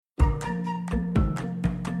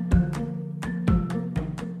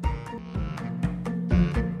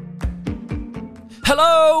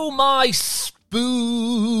Hello, my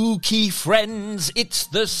spooky friends. It's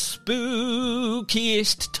the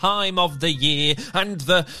spookiest time of the year, and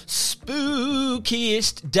the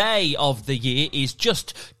spookiest day of the year is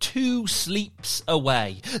just 2 sleeps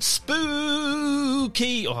away.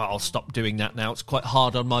 Spooky! Oh, I'll stop doing that now. It's quite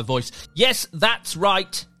hard on my voice. Yes, that's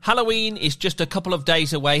right. Halloween is just a couple of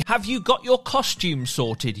days away. Have you got your costume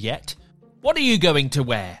sorted yet? What are you going to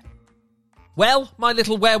wear? Well, my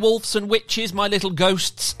little werewolves and witches, my little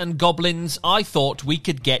ghosts and goblins, I thought we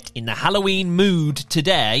could get in the Halloween mood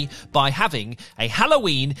today by having a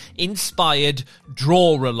Halloween-inspired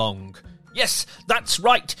draw-along. Yes, that's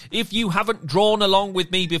right. If you haven't drawn along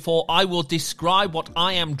with me before, I will describe what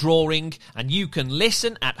I am drawing, and you can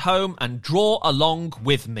listen at home and draw along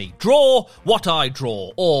with me. Draw what I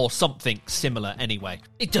draw, or something similar anyway.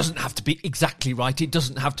 It doesn't have to be exactly right. It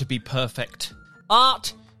doesn't have to be perfect.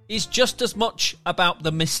 Art is just as much about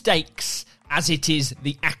the mistakes as it is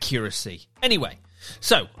the accuracy. Anyway,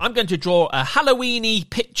 so I'm going to draw a Halloween-y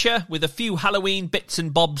picture with a few Halloween bits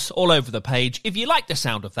and bobs all over the page. If you like the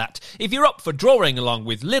sound of that, if you're up for drawing along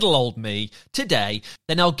with little old me today,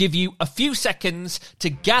 then I'll give you a few seconds to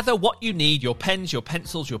gather what you need, your pens, your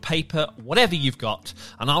pencils, your paper, whatever you've got,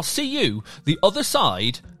 and I'll see you the other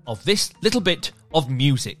side of this little bit of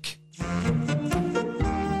music.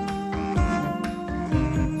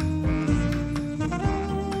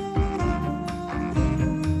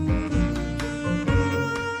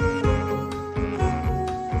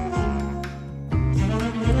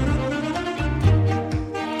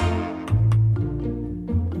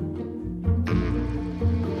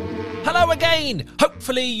 Hello again!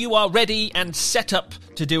 Hopefully you are ready and set up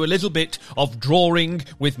to do a little bit of drawing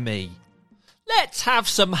with me. Let's have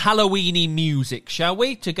some Halloween-y music, shall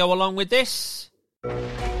we, to go along with this?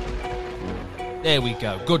 There we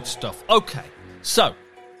go, good stuff. Okay, so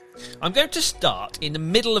I'm going to start in the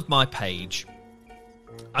middle of my page.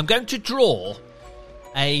 I'm going to draw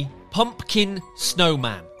a pumpkin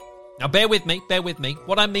snowman. Now, bear with me.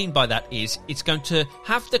 What I mean by that is it's going to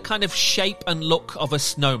have the kind of shape and look of a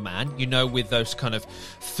snowman, you know, with those kind of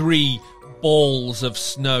 3 balls of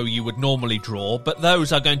snow you would normally draw, but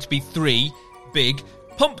those are going to be 3 big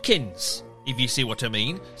pumpkins, if you see what I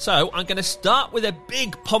mean. So I'm going to start with a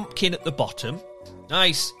big pumpkin at the bottom.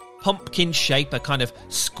 Nice pumpkin shape, a kind of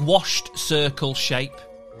squashed circle shape.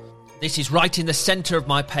 This is right in the centre of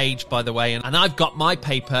my page, by the way, and I've got my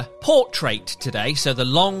paper portrait today, so the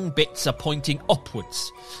long bits are pointing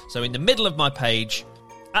upwards. So in the middle of my page,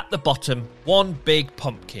 at the bottom, 1 big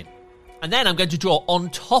pumpkin. And then I'm going to draw on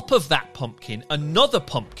top of that pumpkin another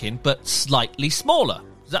pumpkin, but slightly smaller.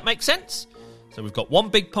 Does that make sense? So we've got 1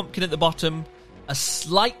 big pumpkin at the bottom, a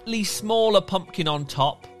slightly smaller pumpkin on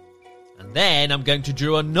top, and then I'm going to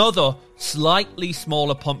draw another slightly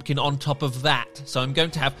smaller pumpkin on top of that. So I'm going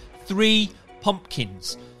to have 3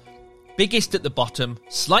 pumpkins. Biggest at the bottom,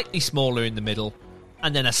 slightly smaller in the middle,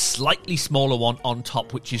 and then a slightly smaller one on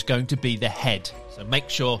top, which is going to be the head. So make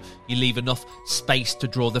sure you leave enough space to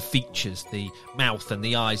draw the features, the mouth and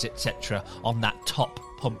the eyes, etc. on that top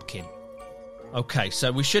pumpkin. Okay,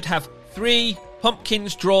 so we should have 3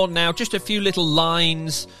 pumpkins drawn now, just a few little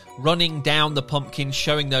lines running down the pumpkins,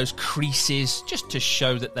 showing those creases, just to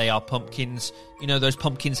show that they are pumpkins. You know, those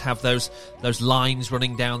pumpkins have those lines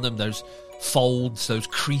running down them, those folds, those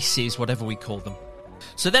creases, whatever we call them.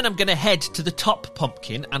 So then I'm going to head to the top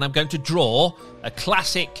pumpkin, and I'm going to draw a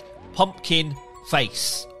classic pumpkin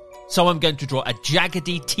face. So I'm going to draw a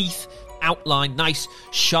jaggedy teeth outline, nice,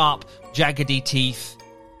 sharp, jaggedy teeth,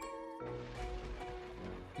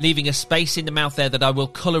 leaving a space in the mouth there that I will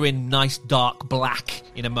colour in nice dark black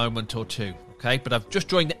in a moment or two, okay? But I'm just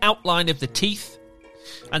drawing the outline of the teeth,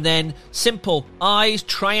 and then simple eyes,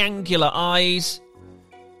 triangular eyes,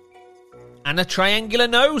 and a triangular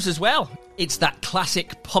nose as well. It's that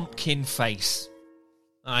classic pumpkin face.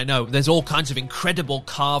 I know, there's all kinds of incredible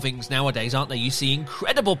carvings nowadays, aren't there? You see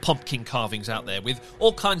incredible pumpkin carvings out there with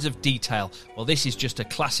all kinds of detail. Well, this is just a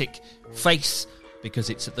classic face, because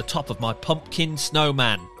it's at the top of my pumpkin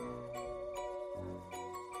snowman.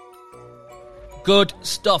 Good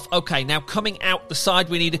stuff. Okay, now coming out the side,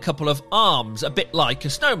 we need a couple of arms, a bit like a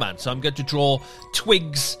snowman. So I'm going to draw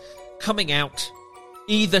twigs coming out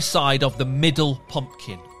either side of the middle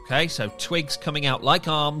pumpkin. Okay, so twigs coming out like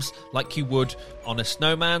arms, like you would on a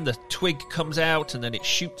snowman. The twig comes out and then it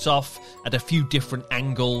shoots off at a few different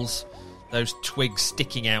angles. Those twigs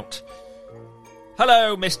sticking out.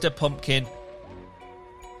 Hello, Mr. Pumpkin.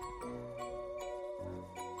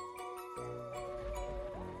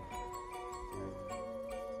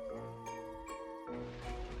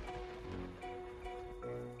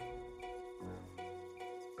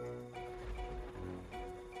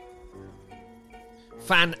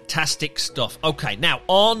 Fantastic stuff. Okay, now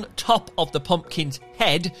on top of the pumpkin's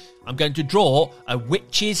head, I'm going to draw a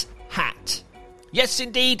witch's hat. Yes,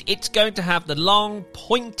 indeed, it's going to have the long,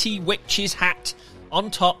 pointy witch's hat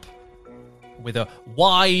on top with a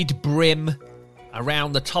wide brim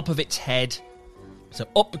around the top of its head. So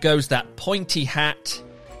up goes that pointy hat,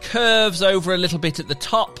 curves over a little bit at the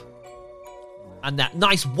top, and that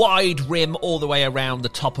nice wide rim all the way around the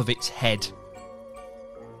top of its head.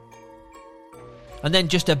 And then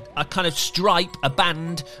just a kind of stripe, a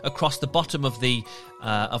band across the bottom of the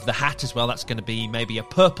hat as well. That's going to be maybe a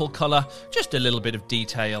purple colour, just a little bit of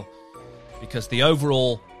detail, because the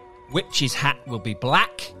overall witch's hat will be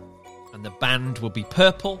black and the band will be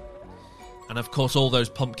purple. And of course all those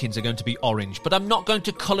pumpkins are going to be orange. But I'm not going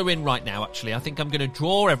to colour in right now, actually. I think I'm going to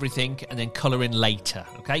draw everything and then colour in later,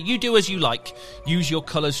 okay? You do as you like. Use your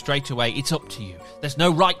colours straight away. It's up to you. There's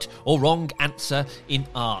no right or wrong answer in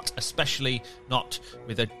art, especially not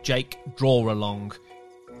with a Jake draw-along.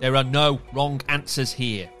 There are no wrong answers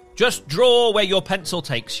here. Just draw where your pencil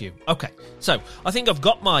takes you. Okay, so I think I've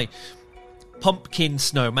got my pumpkin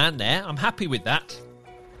snowman there. I'm happy with that.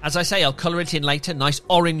 As I say, I'll colour it in later. Nice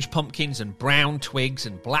orange pumpkins and brown twigs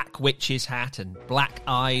and black witch's hat and black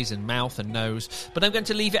eyes and mouth and nose. But I'm going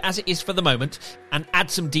to leave it as it is for the moment and add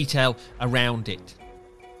some detail around it.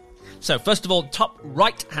 So first of all, top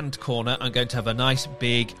right-hand corner, I'm going to have a nice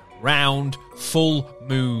big round full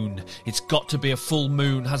moon. It's got to be a full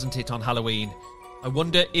moon, hasn't it, on Halloween? I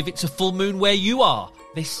wonder if it's a full moon where you are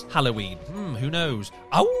this Halloween. Who knows?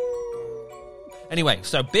 Oh! Anyway,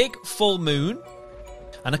 so big full moon.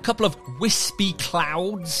 And a couple of wispy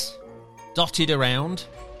clouds dotted around.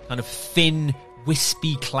 Kind of thin,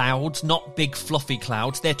 wispy clouds, not big, fluffy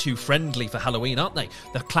clouds. They're too friendly for Halloween, aren't they?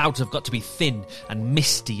 The clouds have got to be thin and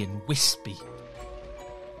misty and wispy.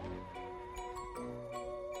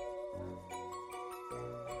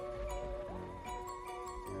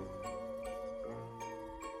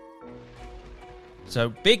 So,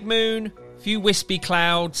 big moon, few wispy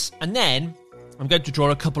clouds, and then I'm going to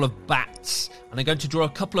draw a couple of bats. And I'm going to draw a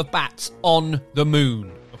couple of bats on the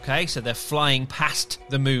moon. Okay, so they're flying past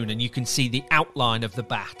the moon and you can see the outline of the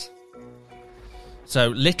bat. So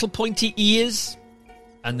little pointy ears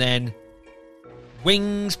and then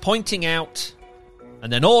wings pointing out and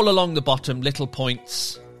then all along the bottom little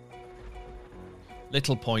points.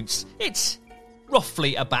 Little points. It's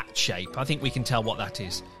roughly a bat shape. I think we can tell what that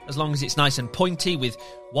is. As long as it's nice and pointy with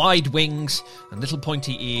wide wings and little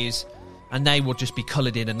pointy ears. And they will just be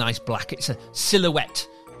coloured in a nice black. It's a silhouette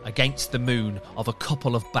against the moon of a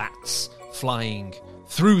couple of bats flying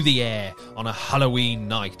through the air on a Halloween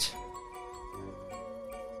night.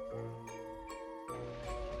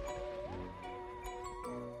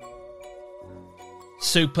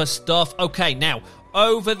 Super stuff. Okay, now,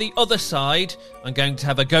 over the other side, I'm going to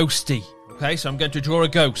have a ghosty. Okay, so I'm going to draw a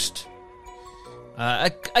ghost.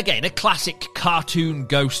 Again, a classic cartoon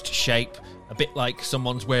ghost shape. A bit like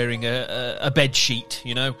someone's wearing a bed sheet,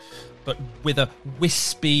 you know, but with a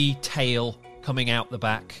wispy tail coming out the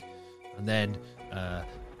back. And then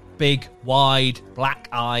big, wide, black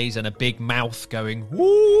eyes and a big mouth going,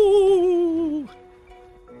 woo!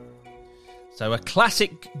 So a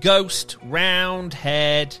classic ghost, round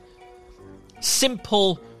head,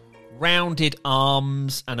 simple, rounded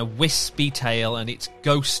arms and a wispy tail. And it's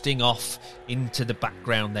ghosting off into the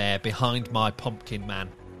background there behind my pumpkin man.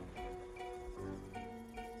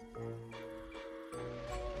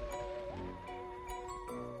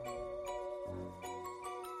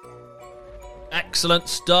 Excellent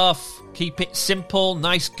stuff. Keep it simple.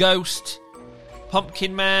 Nice ghost.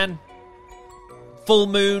 Pumpkin man. Full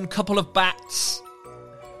moon. Couple of bats.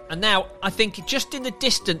 And now, I think just in the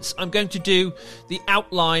distance, I'm going to do the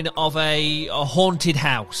outline of a haunted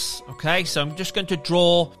house. Okay, so I'm just going to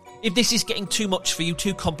draw. If this is getting too much for you,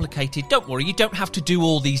 too complicated, don't worry. You don't have to do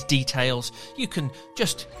all these details. You can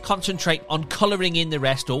just concentrate on colouring in the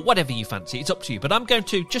rest or whatever you fancy. It's up to you. But I'm going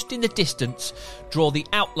to, just in the distance, draw the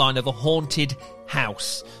outline of a haunted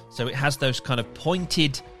house. So it has those kind of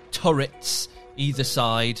pointed turrets either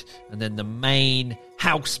side and then the main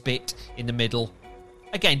house bit in the middle.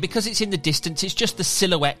 Again, because it's in the distance, it's just the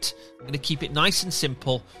silhouette. I'm going to keep it nice and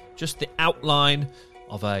simple. Just the outline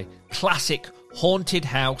of a classic haunted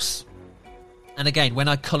house. And again, when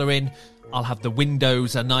I colour in, I'll have the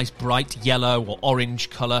windows a nice bright yellow or orange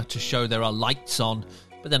colour to show there are lights on.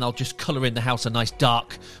 But then I'll just colour in the house a nice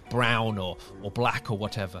dark brown or black or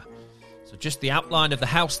whatever. So just the outline of the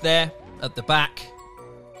house there at the back.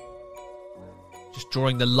 Just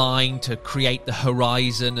drawing the line to create the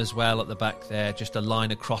horizon as well at the back there. Just a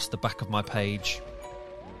line across the back of my page.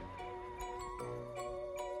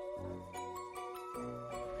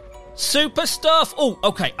 Super stuff. Oh,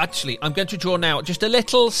 okay. Actually, I'm going to draw now just a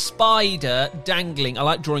little spider dangling. I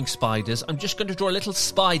like drawing spiders. I'm just going to draw a little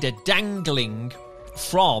spider dangling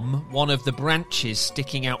from one of the branches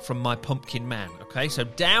sticking out from my pumpkin man. Okay, so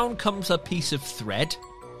down comes a piece of thread.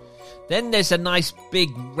 Then there's a nice big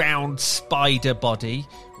round spider body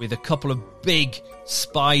with a couple of big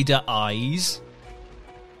spider eyes.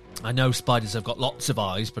 I know spiders have got lots of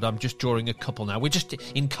eyes, but I'm just drawing a couple now. We're just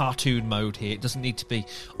in cartoon mode here. It doesn't need to be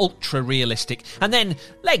ultra realistic. And then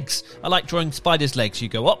legs. I like drawing spiders' legs. You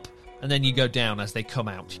go up and then you go down as they come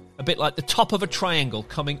out. A bit like the top of a triangle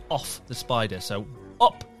coming off the spider. So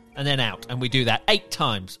up and then out. And we do that 8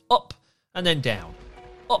 times. Up and then down.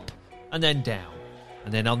 Up and then down.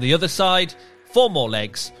 And then on the other side, 4 more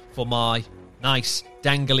legs for my nice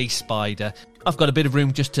dangly spider. I've got a bit of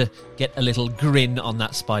room just to get a little grin on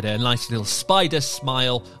that spider. A nice little spider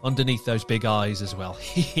smile underneath those big eyes as well.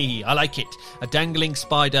 I like it. A dangling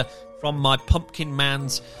spider from my pumpkin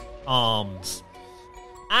man's arms.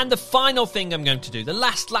 And the final thing I'm going to do, the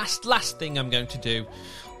last thing I'm going to do,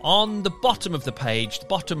 on the bottom of the page, the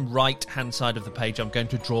bottom right-hand side of the page, I'm going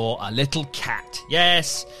to draw a little cat.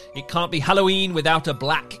 Yes, it can't be Halloween without a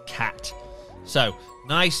black cat. So,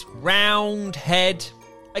 nice round head,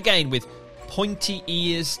 again with pointy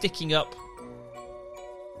ears sticking up.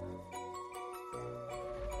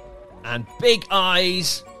 And big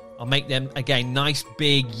eyes. I'll make them, again, nice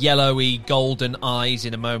big yellowy golden eyes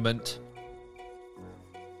in a moment.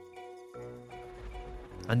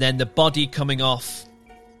 And then the body coming off.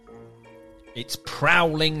 It's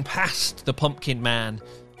prowling past the pumpkin man.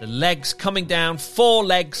 The legs coming down, 4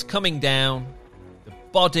 legs coming down. The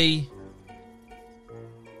body.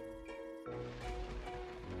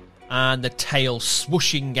 And the tail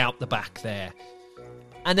swooshing out the back there.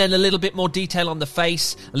 And then a little bit more detail on the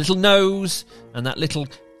face, a little nose, and that little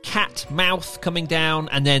cat mouth coming down,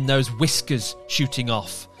 and then those whiskers shooting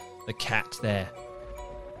off the cat there.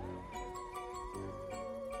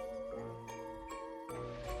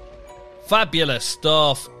 Fabulous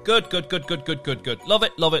stuff. Good. Love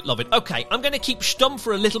it. Okay, I'm going to keep stum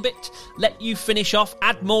for a little bit, let you finish off,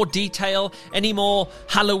 add more detail, any more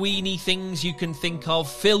Halloween-y things you can think of.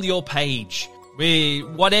 Fill your page with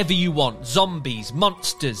whatever you want. Zombies,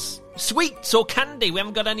 monsters, sweets or candy. We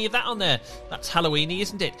haven't got any of that on there. That's Halloween-y,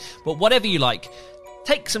 isn't it? But whatever you like,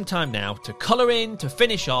 take some time now to colour in, to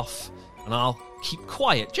finish off, and I'll keep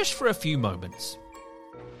quiet just for a few moments.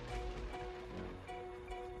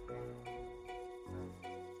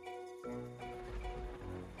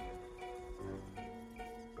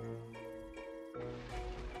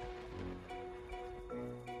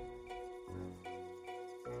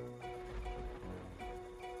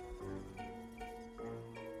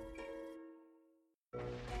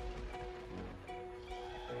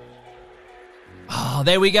 Oh,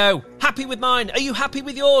 there we go. Happy with mine. Are you happy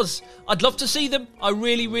with yours? I'd love to see them. I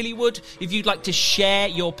really would. If you'd like to share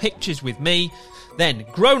your pictures with me, then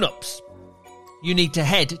grown-ups, you need to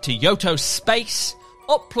head to Yoto Space,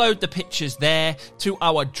 upload the pictures there to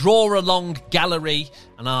our draw-along gallery,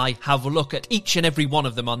 and I have a look at each and every one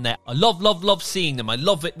of them on there. I love seeing them. I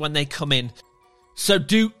love it when they come in. So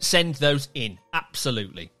do send those in.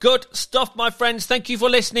 Absolutely. Good stuff, my friends. Thank you for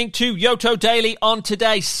listening to Yoto Daily on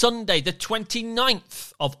today, Sunday, the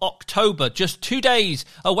 29th of October, just 2 days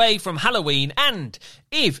away from Halloween. And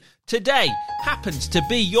if today happens to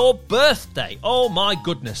be your birthday, oh my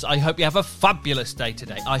goodness, I hope you have a fabulous day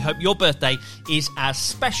today. I hope your birthday is as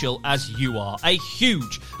special as you are. A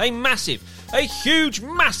huge, massive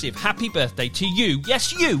happy birthday to you.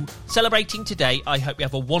 Yes, you celebrating today. I hope you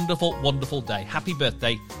have a wonderful day. Happy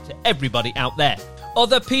birthday to everybody out there.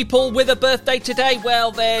 Other people with a birthday today,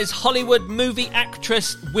 well, there's Hollywood movie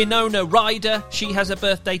actress Winona Ryder. She has a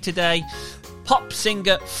birthday today. Pop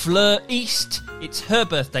singer Fleur East. It's her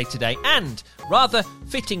birthday today. And rather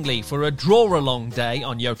fittingly for a draw-along day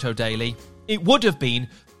on Yoto Daily, it would have been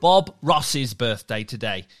Bob Ross's birthday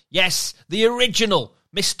today. Yes, the original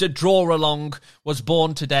Mr. Draw-Along was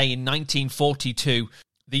born today in 1942.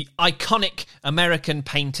 The iconic American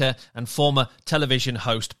painter and former television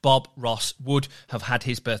host Bob Ross would have had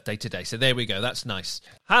his birthday today. So there we go. That's nice.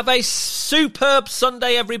 Have a superb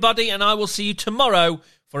Sunday, everybody, and I will see you tomorrow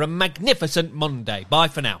for a magnificent Monday. Bye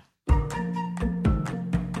for now.